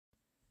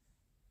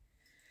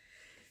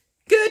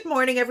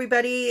morning,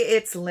 everybody.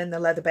 It's Lynn, the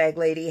Leather Bag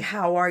Lady.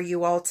 How are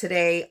you all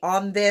today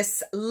on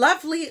this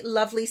lovely,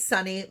 lovely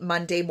sunny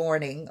Monday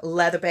morning?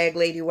 Leather Bag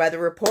Lady weather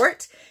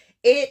report.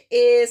 It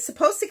is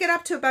supposed to get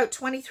up to about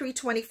 23,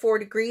 24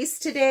 degrees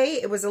today.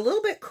 It was a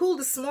little bit cool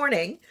this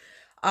morning.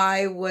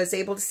 I was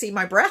able to see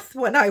my breath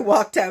when I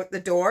walked out the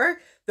door.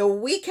 The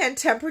weekend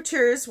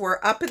temperatures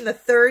were up in the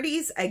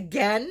 30s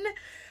again.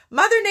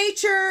 Mother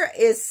Nature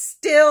is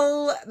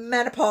still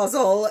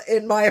menopausal,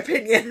 in my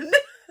opinion.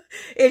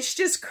 It's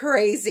just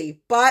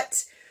crazy,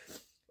 but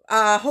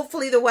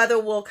hopefully the weather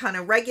will kind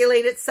of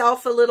regulate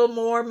itself a little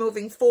more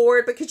moving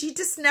forward, because you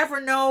just never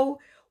know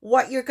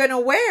what you're going to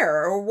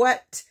wear or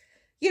what,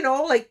 you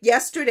know, like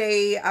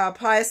yesterday,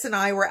 Pius and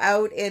I were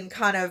out in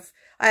I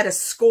had a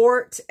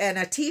skirt and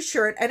a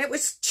t-shirt and it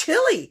was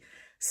chilly.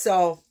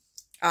 So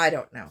I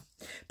don't know.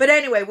 But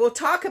anyway, we'll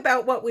talk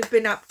about what we've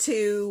been up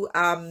to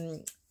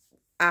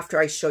after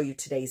I show you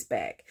today's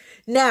bag.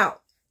 Now,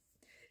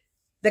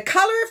 the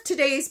color of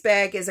today's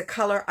bag is a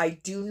color I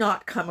do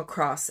not come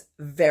across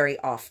very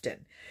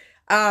often.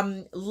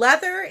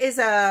 Leather is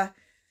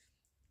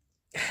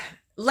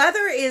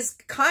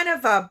kind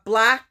of a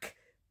black,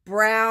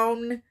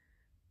 brown,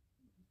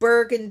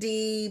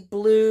 burgundy,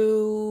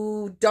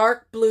 blue,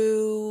 dark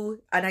blue,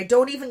 and I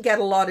don't even get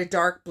a lot of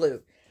dark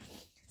blue.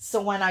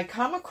 So when I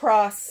come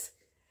across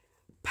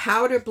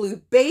powder blue,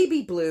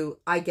 baby blue,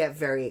 I get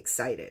very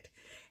excited.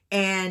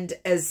 And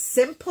as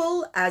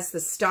simple as the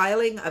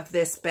styling of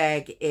this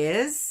bag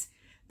is,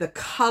 the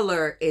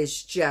color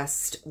is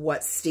just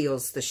what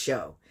steals the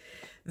show.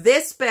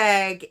 This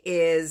bag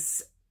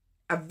is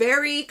a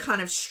very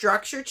kind of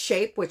structured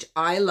shape, which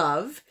I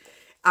love.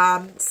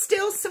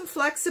 Still some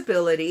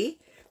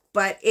flexibility,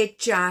 but it's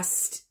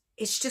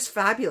just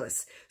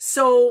fabulous.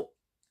 So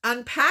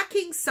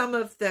unpacking some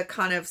of the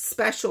kind of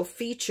special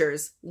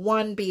features,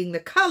 one being the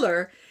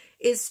color,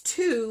 is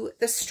two,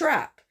 the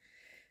strap.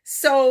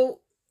 So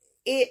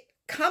it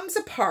comes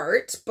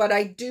apart, but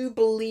I do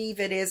believe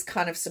it is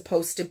kind of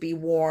supposed to be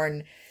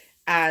worn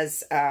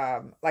as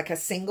like a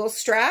single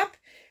strap.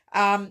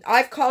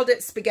 I've called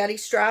it spaghetti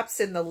straps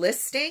in the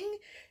listing.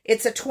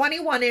 It's a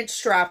 21-inch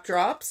strap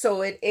drop,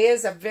 so it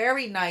is a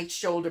very nice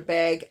shoulder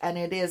bag, and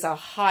it is a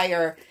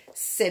higher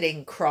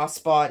sitting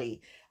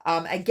crossbody.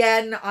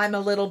 Again, I'm a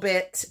little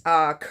bit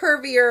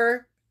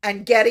curvier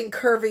and getting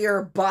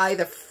curvier by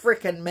the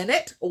frickin'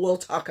 minute. We'll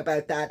talk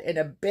about that in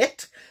a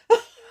bit.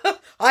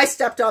 I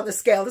stepped on the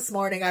scale this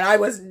morning and I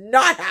was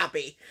not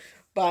happy.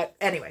 But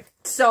anyway,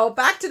 so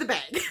back to the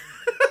bag.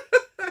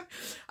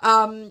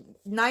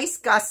 Nice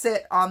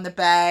gusset on the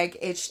bag.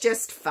 It's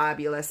just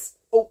fabulous.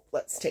 Oh,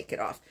 let's take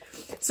it off.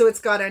 So it's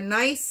got a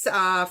nice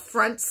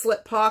front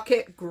slip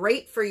pocket,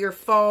 great for your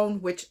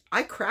phone, which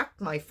I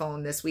cracked my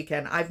phone this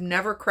weekend. I've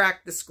never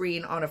cracked the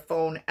screen on a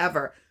phone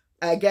ever.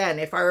 Again,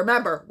 if I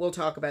remember, we'll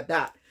talk about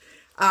that.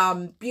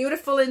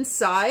 Beautiful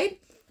inside.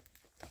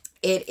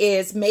 It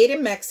is made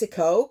in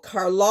Mexico,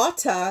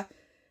 Carlotta,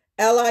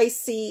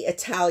 LIC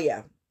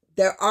Italia.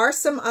 There are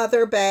some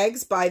other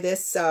bags by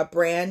this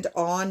brand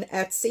on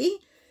Etsy,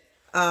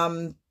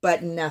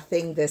 but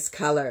nothing this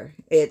color.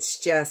 It's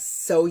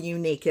just so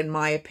unique in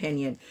my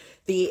opinion.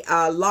 The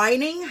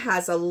lining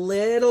has a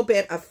little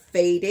bit of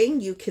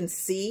fading, you can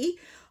see.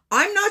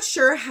 I'm not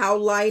sure how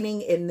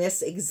lining in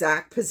this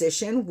exact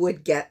position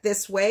would get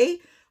this way.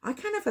 I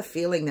kind of have a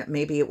feeling that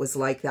maybe it was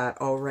like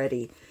that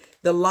already.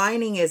 The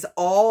lining is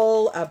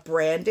all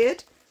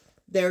branded.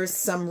 There's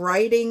some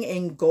writing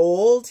in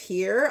gold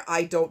here.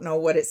 I don't know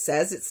what it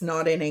says. It's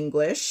not in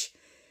English.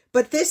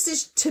 But this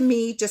is, to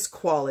me, just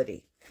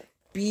quality.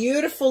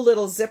 Beautiful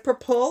little zipper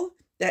pull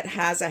that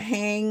has a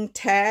hang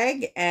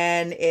tag.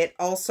 And it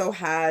also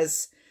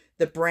has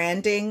the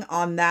branding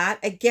on that.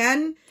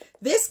 Again,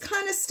 this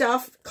kind of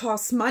stuff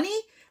costs money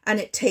and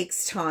it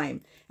takes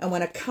time. And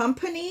when a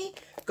company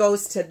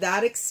goes to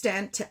that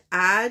extent to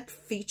add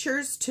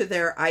features to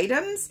their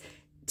items,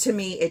 to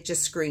me, it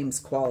just screams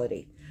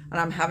quality. And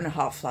I'm having a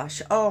hot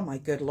flash. Oh my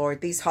good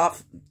Lord.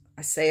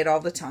 I say it all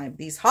the time.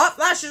 These hot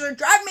flashes are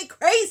driving me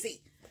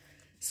crazy.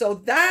 So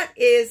that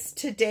is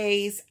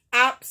today's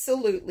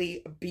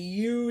absolutely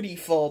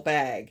beautiful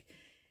bag.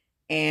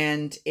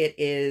 And it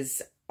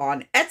is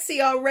on Etsy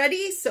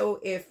already. So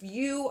if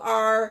you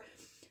are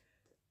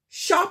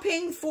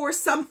shopping for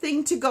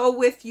something to go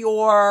with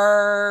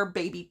your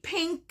baby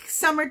pink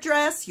summer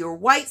dress, your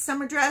white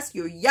summer dress,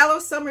 your yellow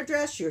summer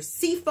dress, your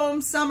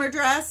seafoam summer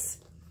dress,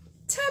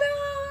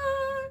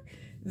 ta-da!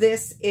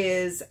 This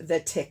is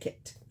the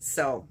ticket.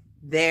 So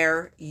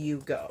there you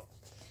go.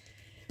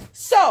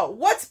 So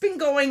what's been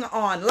going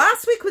on?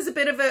 Last week was a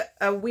bit of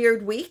a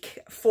weird week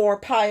for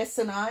Pius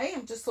and I.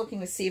 I'm just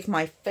looking to see if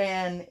my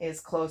fan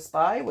is close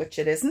by, which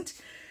it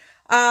isn't.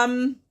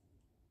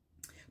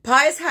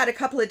 Pius had a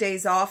couple of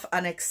days off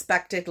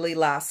unexpectedly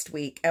last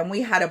week, and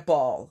we had a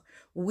ball.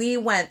 We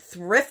went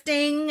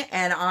thrifting,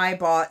 and I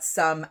bought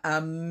some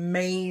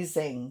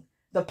amazing,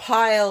 the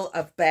pile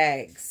of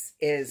bags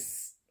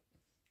it's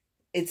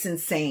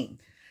insane.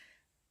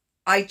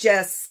 I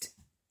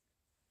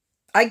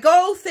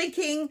go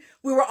thinking,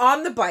 we were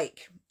on the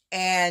bike,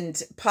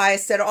 And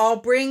Pius said, oh, I'll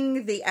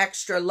bring the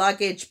extra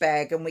luggage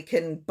bag and we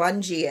can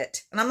bungee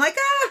it. And I'm like,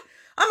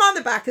 I'm on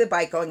the back of the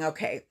bike going,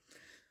 okay.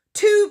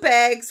 2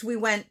 bags. We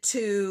went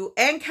to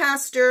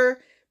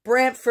Ancaster,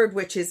 Brantford,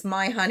 which is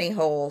my honey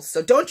hole.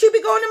 So don't you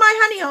be going to my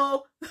honey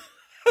hole.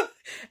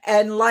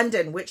 And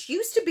London, which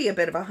used to be a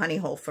bit of a honey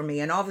hole for me.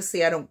 And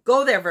obviously I don't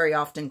go there very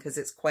often because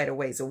it's quite a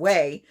ways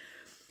away.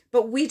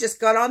 But we just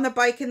got on the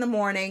bike in the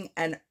morning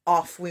and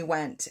off we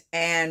went.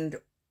 And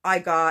I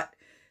got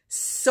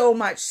so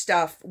much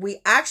stuff.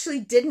 We actually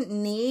didn't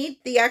need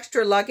the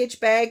extra luggage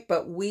bag,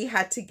 but we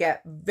had to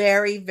get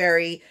very,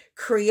 very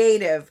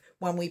creative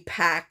when we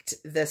packed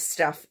the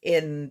stuff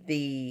in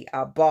the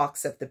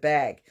box of the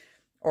bag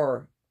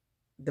or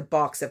the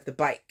box of the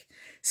bike.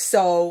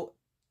 So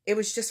it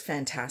was just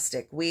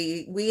fantastic.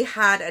 We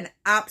had an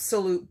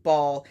absolute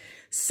ball,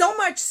 so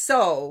much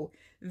so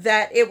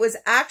that it was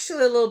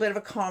actually a little bit of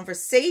a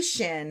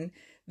conversation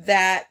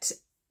that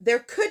there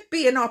could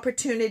be an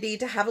opportunity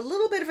to have a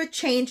little bit of a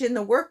change in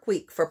the work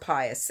week for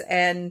Pius.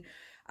 And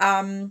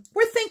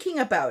we're thinking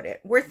about it.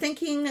 We're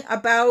thinking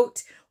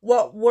about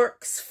what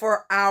works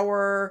for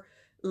our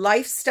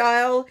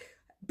lifestyle.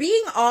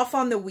 Being off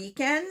on the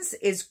weekends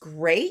is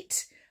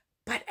great,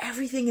 but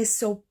everything is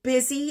so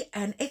busy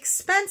and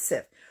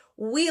expensive.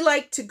 We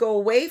like to go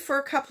away for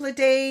a couple of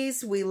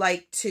days. We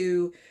like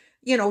to,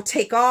 you know,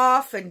 take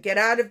off and get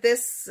out of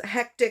this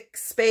hectic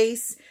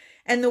space.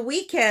 And the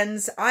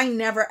weekends, I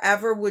never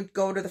ever would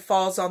go to the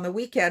falls on the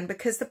weekend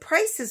because the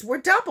prices were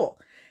double.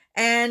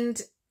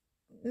 And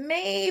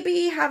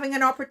maybe having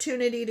an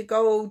opportunity to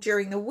go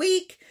during the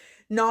week,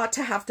 not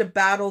to have to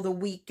battle the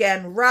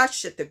weekend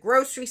rush at the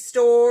grocery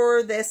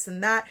store, this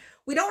and that.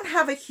 We don't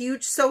have a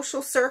huge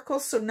social circle,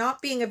 so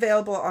not being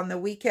available on the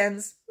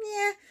weekends,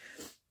 yeah,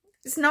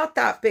 it's not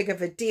that big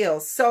of a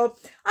deal. So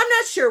I'm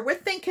not sure. We're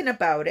thinking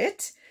about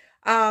it.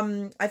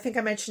 I think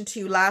I mentioned to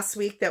you last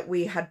week that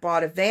we had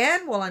bought a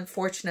van. Well,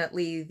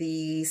 unfortunately,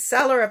 the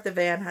seller of the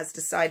van has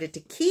decided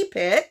to keep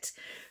it.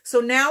 So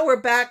now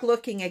we're back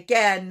looking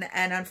again.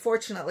 And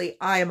unfortunately,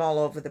 I am all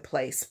over the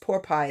place.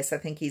 Poor Pius. I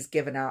think he's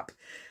given up.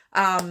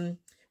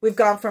 We've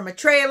gone from a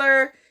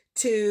trailer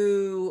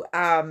to,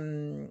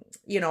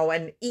 you know,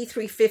 an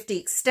E350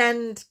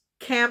 Extend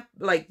camp,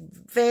 like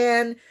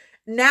van.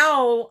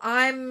 Now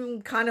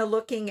I'm kind of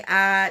looking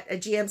at a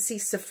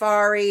GMC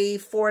Safari,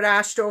 Ford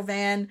Astro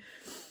van.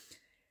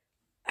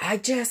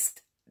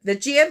 The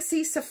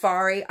GMC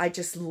Safari, I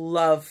just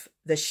love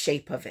the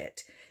shape of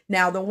it.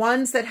 Now, the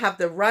ones that have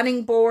the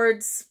running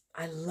boards,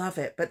 I love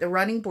it, but the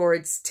running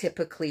boards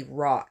typically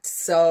rot.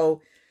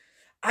 So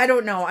I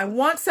don't know. I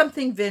want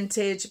something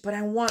vintage, but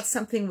I want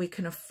something we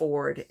can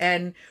afford.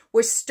 And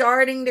we're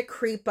starting to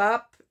creep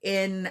up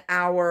in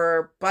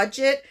our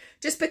budget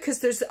just because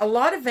there's a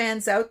lot of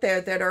vans out there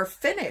that are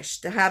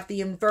finished to have the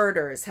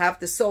inverters, have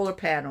the solar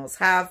panels,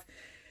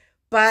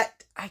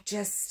 but I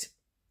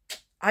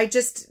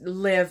just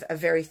live a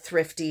very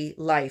thrifty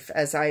life.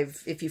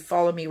 If you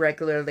follow me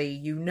regularly,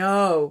 you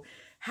know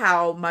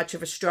how much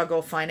of a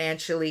struggle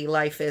financially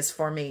life is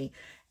for me.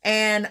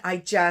 And I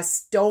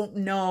just don't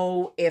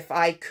know if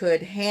I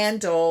could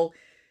handle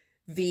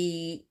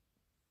the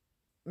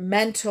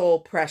mental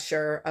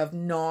pressure of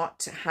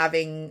not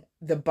having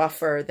the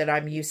buffer that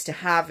I'm used to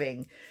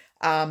having.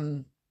 I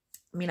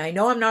mean, I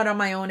know I'm not on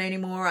my own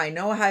anymore. I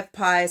know I have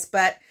Pius,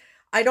 but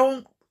I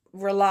don't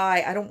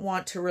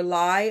want to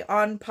rely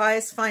on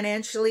Pius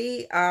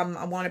financially.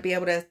 I want to be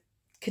able to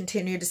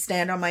continue to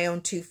stand on my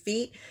own 2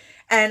 feet.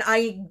 And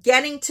I'm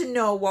getting to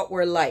know what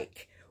we're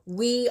like.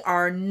 We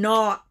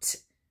want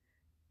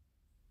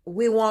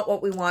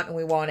what we want and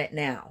we want it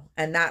now.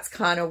 And that's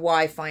kind of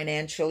why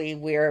financially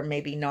we're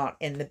maybe not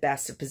in the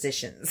best of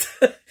positions.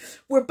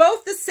 We're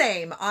both the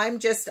same. I'm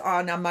just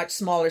on a much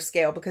smaller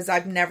scale because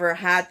I've never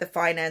had the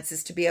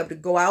finances to be able to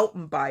go out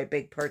and buy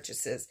big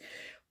purchases.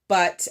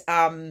 But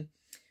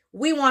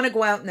we want to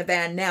go out in the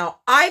van now.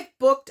 I've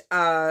booked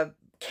a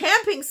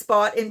camping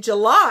spot in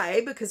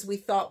July because we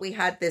thought we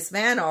had this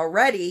van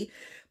already.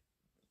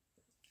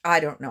 I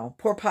don't know.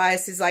 Poor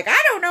Pius is like,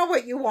 I don't know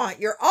what you want.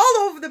 You're all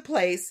over the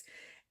place.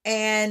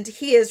 And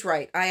he is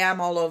right. I am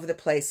all over the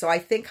place. So I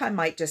think I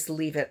might just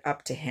leave it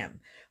up to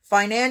him.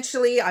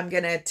 Financially, I'm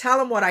going to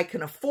tell him what I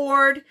can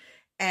afford.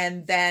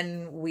 And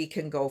then we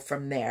can go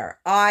from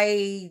there.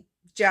 I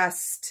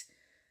just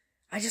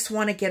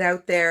want to get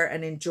out there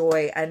and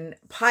enjoy. And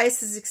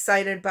Pius is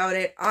excited about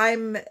it.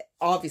 I'm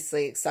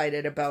obviously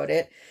excited about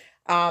it.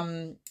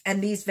 And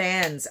these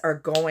vans are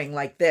going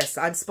like this.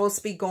 I'm supposed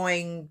to be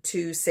going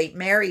to St.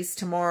 Mary's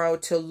tomorrow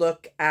to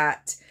look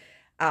at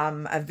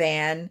a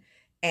van.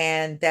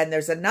 And then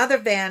there's another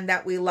van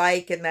that we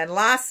like. And then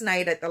last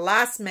night at the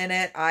last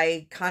minute,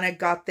 I kind of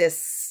got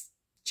this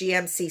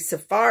GMC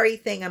Safari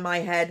thing in my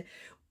head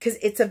because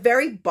it's a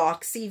very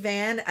boxy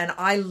van and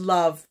I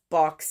love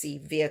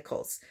boxy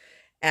vehicles.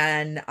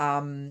 And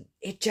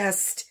it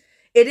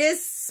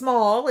is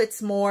small.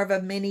 It's more of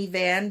a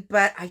minivan,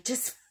 but I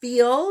just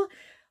feel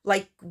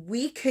like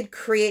we could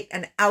create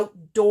an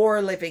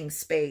outdoor living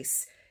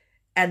space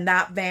and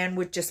that van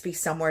would just be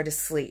somewhere to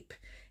sleep.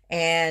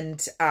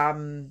 And I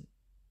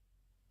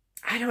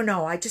don't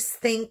know. I just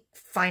think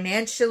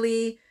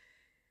financially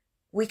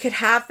we could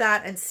have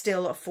that and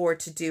still afford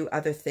to do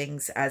other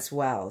things as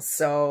well.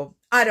 So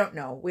I don't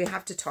know. We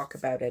have to talk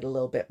about it a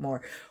little bit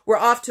more. We're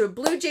off to a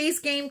Blue Jays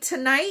game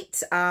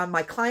tonight.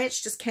 My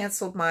clients just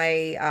canceled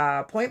my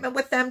appointment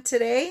with them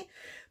today.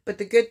 But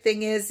the good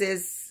thing is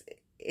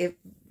if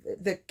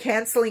the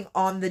canceling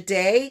on the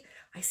day,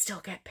 I still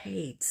get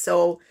paid.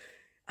 So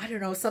I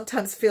don't know,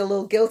 sometimes feel a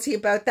little guilty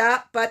about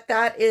that, but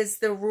that is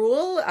the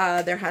rule.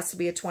 There has to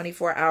be a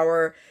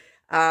 24-hour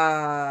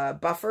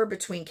buffer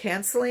between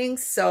canceling.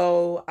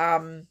 So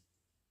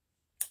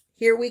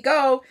here we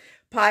go.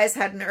 Pies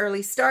had an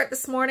early start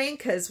this morning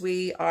because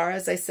we are,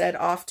 as I said,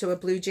 off to a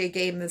Blue Jay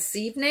game this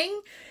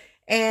evening.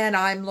 And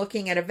I'm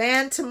looking at a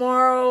van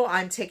tomorrow.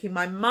 I'm taking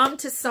my mom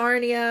to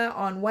Sarnia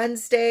on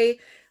Wednesday.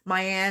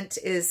 My aunt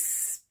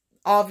is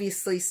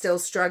obviously still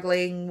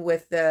struggling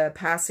with the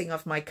passing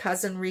of my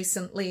cousin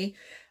recently.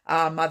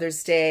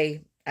 Mother's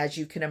Day, as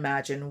you can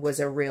imagine, was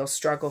a real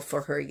struggle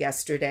for her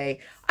yesterday.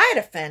 I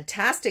had a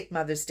fantastic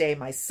Mother's Day.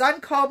 My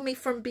son called me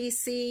from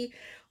BC.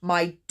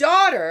 My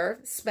daughter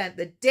spent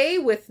the day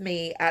with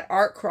me at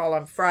Art Crawl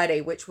on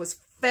Friday, which was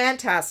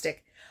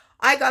fantastic.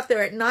 I got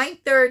there at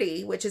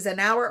 9:30, which is an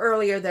hour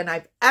earlier than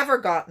I've ever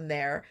gotten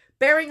there,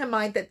 bearing in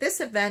mind that this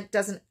event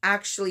doesn't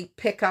actually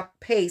pick up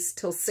pace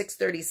till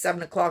 6:30,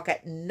 7 o'clock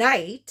at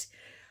night.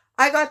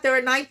 I got there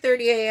at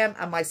 9:30 a.m.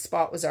 and my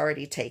spot was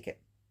already taken.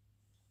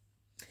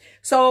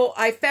 So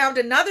I found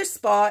another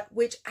spot,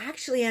 which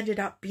actually ended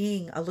up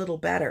being a little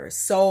better.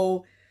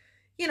 So,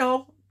 you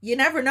know, you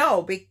never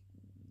know.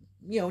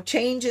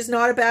 Change is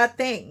not a bad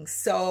thing.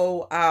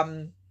 So,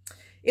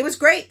 it was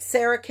great.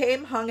 Sarah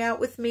came, hung out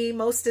with me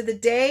most of the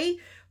day.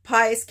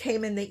 Pies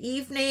came in the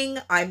evening.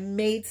 I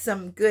made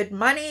some good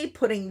money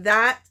putting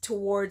that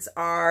towards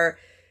our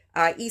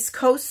East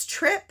Coast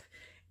trip.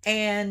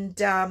 And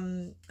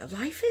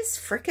life is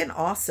freaking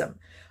awesome.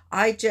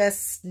 I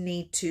just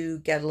need to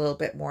get a little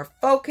bit more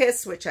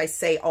focus, which I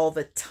say all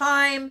the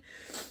time,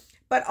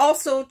 but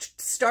also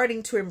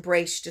starting to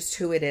embrace just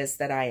who it is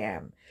that I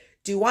am.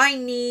 Do I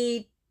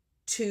need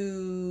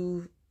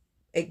to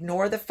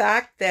ignore the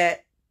fact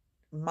that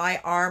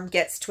my arm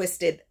gets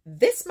twisted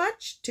this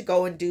much to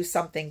go and do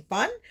something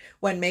fun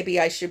when maybe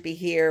I should be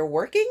here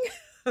working?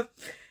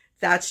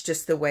 That's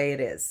just the way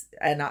it is.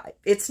 And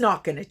it's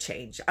not going to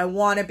change. I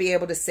want to be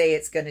able to say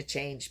it's going to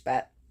change,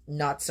 but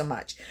not so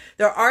much.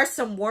 There are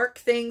some work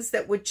things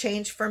that would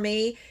change for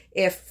me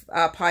if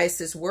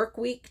Pius's work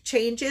week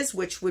changes,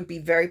 which would be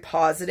very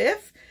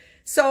positive.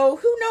 So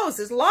who knows?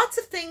 There's lots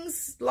of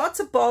things, lots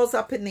of balls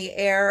up in the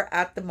air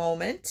at the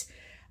moment.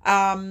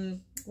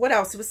 What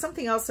else? It was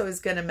something else I was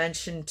going to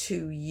mention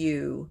to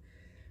you.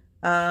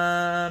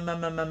 Oh,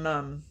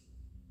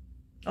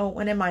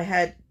 went in my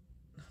head.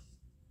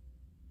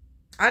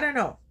 I don't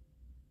know.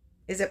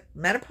 Is it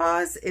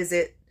menopause? Is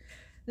it?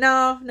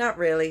 No, not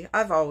really.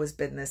 I've always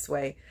been this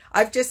way.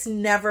 I've just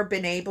never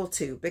been able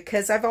to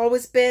because I've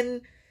always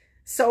been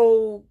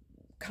so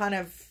kind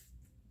of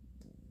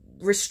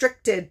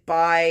restricted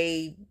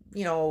by,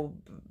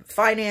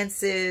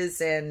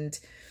 finances and,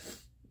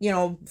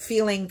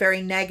 feeling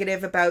very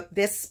negative about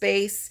this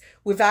space.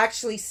 We've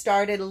actually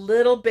started a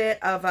little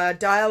bit of a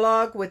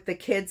dialogue with the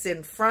kids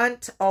in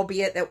front,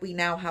 albeit that we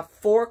now have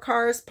 4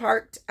 cars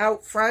parked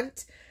out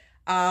front.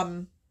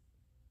 Who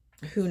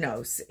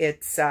knows?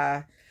 It's,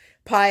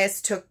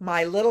 Pius took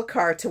my little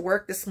car to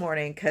work this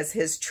morning because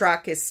his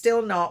truck is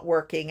still not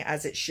working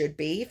as it should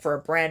be for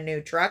a brand new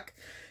truck.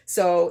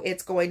 So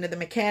it's going to the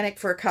mechanic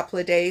for a couple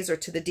of days or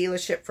to the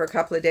dealership for a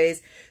couple of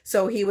days.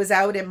 So he was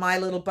out in my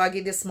little buggy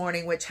this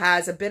morning, which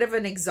has a bit of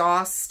an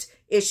exhaust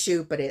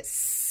issue, but it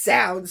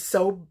sounds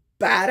so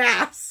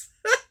badass.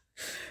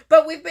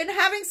 But we've been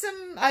having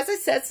some, as I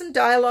said, some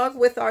dialogue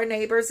with our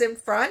neighbors in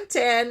front,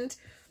 and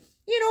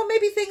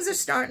maybe things are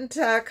starting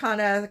to kind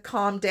of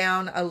calm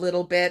down a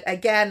little bit.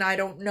 Again, I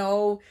don't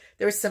know.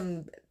 There's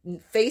some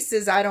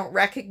faces I don't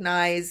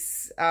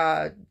recognize,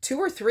 2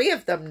 or 3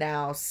 of them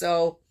now.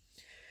 So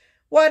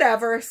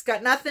whatever. It's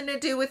got nothing to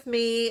do with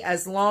me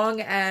as long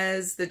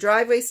as the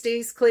driveway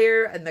stays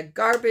clear and the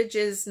garbage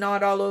is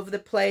not all over the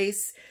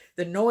place.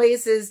 The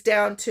noise is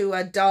down to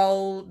a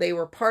dull. They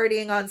were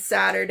partying on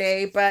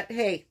Saturday, but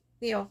hey,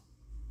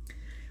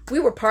 we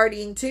were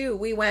partying too.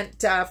 We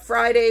went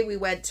Friday, we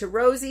went to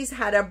Rosie's,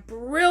 had a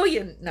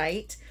brilliant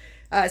night.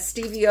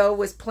 Stevie O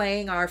was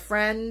playing, our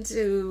friend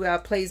who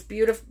plays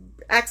beautiful,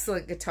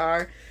 excellent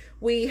guitar.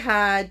 We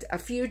had a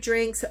few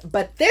drinks,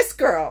 but this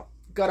girl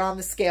got on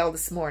the scale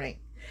this morning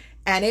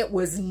and it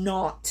was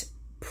not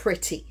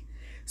pretty.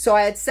 So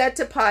I had said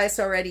to Pius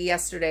already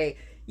yesterday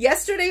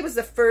was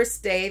the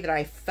first day that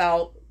I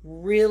felt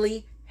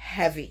really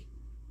heavy.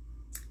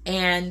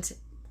 And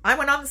I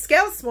went on the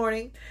scale this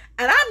morning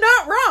and I'm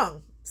not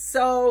wrong.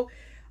 So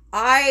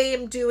I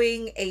am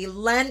doing a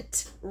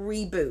Lent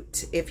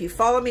reboot. If you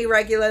follow me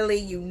regularly,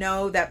 you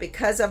know that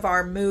because of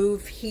our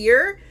move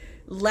here,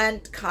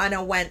 Lent kind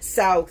of went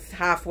south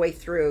halfway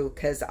through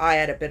because I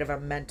had a bit of a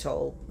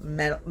mental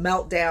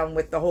meltdown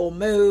with the whole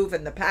move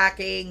and the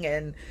packing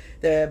and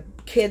the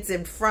kids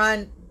in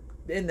front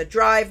in the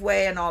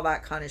driveway and all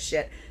that kind of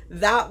shit.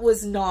 That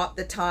was not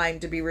the time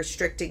to be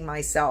restricting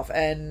myself,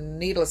 and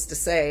needless to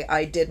say,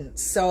 I didn't.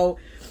 So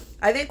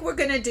I think we're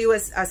going to do a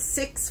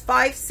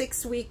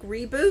 5-6 week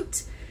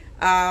reboot.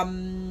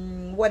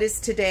 What is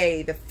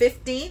today? The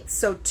 15th.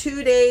 So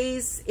 2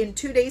 days, in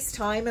 2 days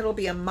time, it'll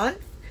be a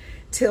month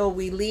till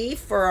we leave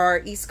for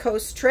our East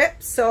Coast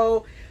trip.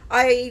 So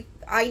I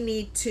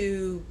need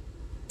to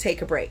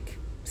take a break.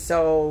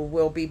 So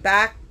we'll be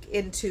back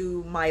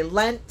into my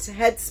Lent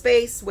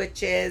headspace,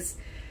 which is,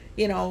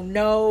 you know,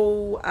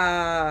 no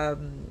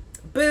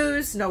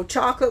booze, no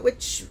chocolate,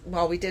 which,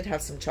 well, we did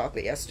have some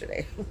chocolate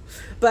yesterday,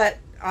 but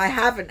I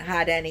haven't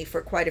had any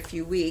for quite a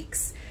few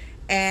weeks,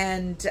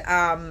 and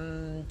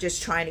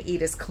just trying to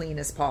eat as clean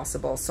as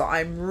possible. So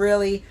I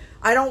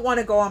don't want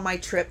to go on my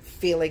trip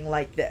feeling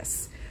like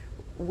this.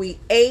 We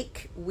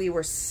ache. We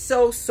were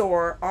so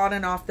sore on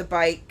and off the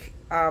bike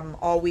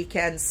all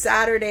weekend.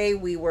 Saturday,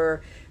 we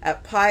were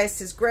at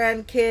Pius's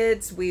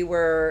grandkids. We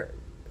were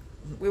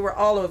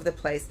all over the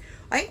place.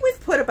 I think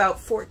we've put about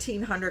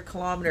 1,400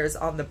 kilometers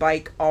on the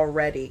bike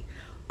already.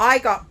 I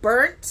got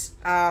burnt.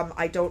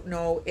 I don't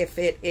know if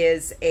it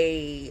is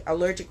a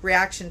allergic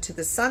reaction to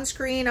the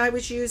sunscreen I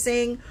was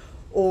using,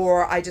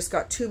 or I just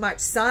got too much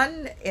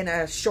sun in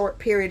a short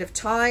period of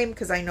time,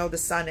 because I know the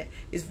sun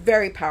is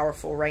very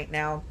powerful right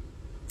now.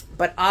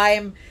 But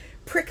I'm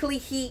prickly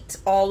heat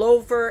all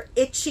over,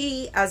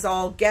 itchy as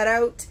all get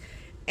out,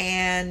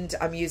 and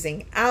I'm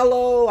using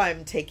aloe,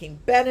 I'm taking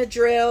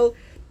Benadryl,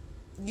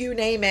 you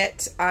name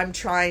it. I'm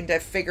trying to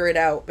figure it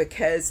out,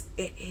 because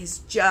it is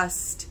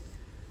just,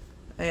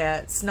 yeah,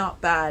 it's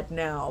not bad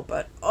now,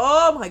 but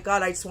oh my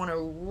God, I just want to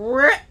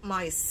rip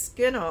my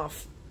skin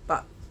off.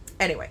 But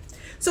anyway,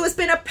 so it's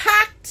been a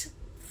packed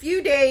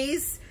few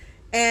days,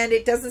 and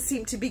it doesn't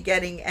seem to be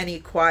getting any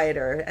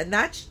quieter, and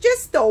that's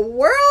just the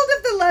world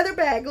of the leather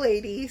bag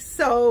lady.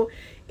 So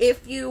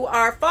if you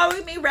are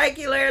following me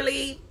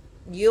regularly,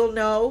 you'll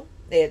know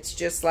it's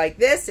just like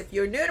this. If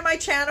you're new to my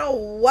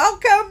channel,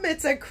 welcome.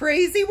 It's a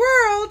crazy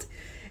world.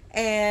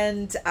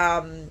 And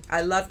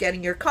I love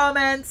getting your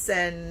comments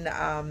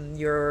and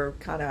your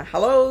kind of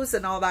hellos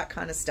and all that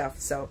kind of stuff.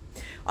 So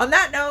on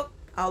that note,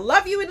 I'll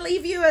love you and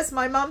leave you, as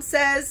my mom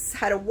says.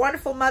 Had a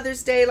wonderful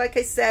Mother's Day, like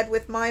I said,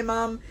 with my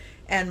mom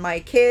and my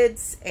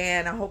kids.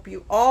 And I hope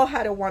you all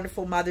had a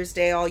wonderful Mother's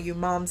Day, all you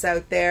moms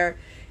out there.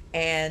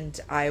 And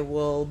I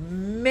will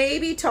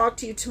maybe talk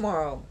to you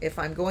tomorrow if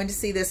I'm going to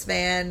see this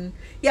van.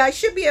 Yeah, I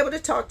should be able to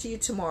talk to you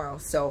tomorrow.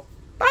 So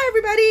bye,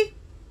 everybody.